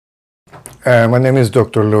My name is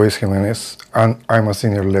Dr. Luis Jimenez, and I'm a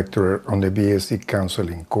senior lecturer on the BSc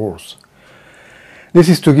Counseling course. This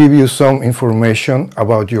is to give you some information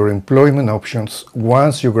about your employment options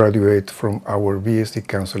once you graduate from our BSc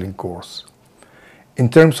Counseling course. In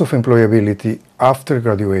terms of employability, after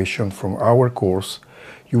graduation from our course,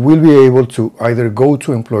 you will be able to either go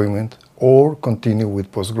to employment or continue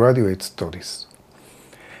with postgraduate studies.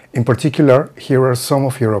 In particular, here are some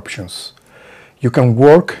of your options. You can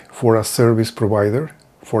work for a service provider,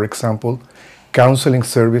 for example, counseling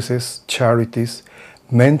services, charities,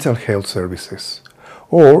 mental health services.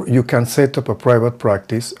 Or you can set up a private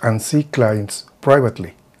practice and see clients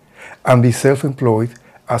privately and be self-employed,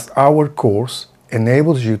 as our course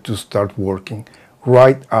enables you to start working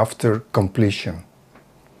right after completion.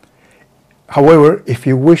 However, if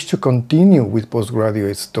you wish to continue with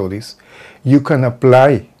postgraduate studies, you can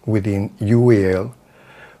apply within UAL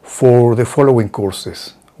for the following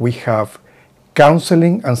courses. We have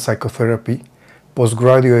Counseling and Psychotherapy,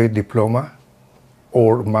 Postgraduate Diploma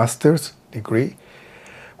or Master's degree.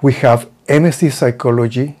 We have MSc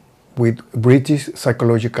Psychology with British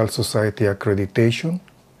Psychological Society accreditation,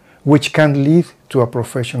 which can lead to a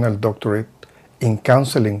professional doctorate in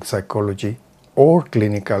counseling psychology or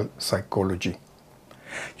clinical psychology.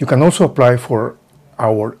 You can also apply for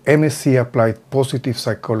our MSc Applied Positive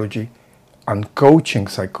Psychology and Coaching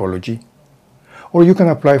Psychology, or you can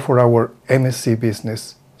apply for our MSc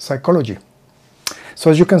Business Psychology. So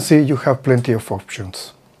as you can see, you have plenty of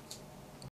options.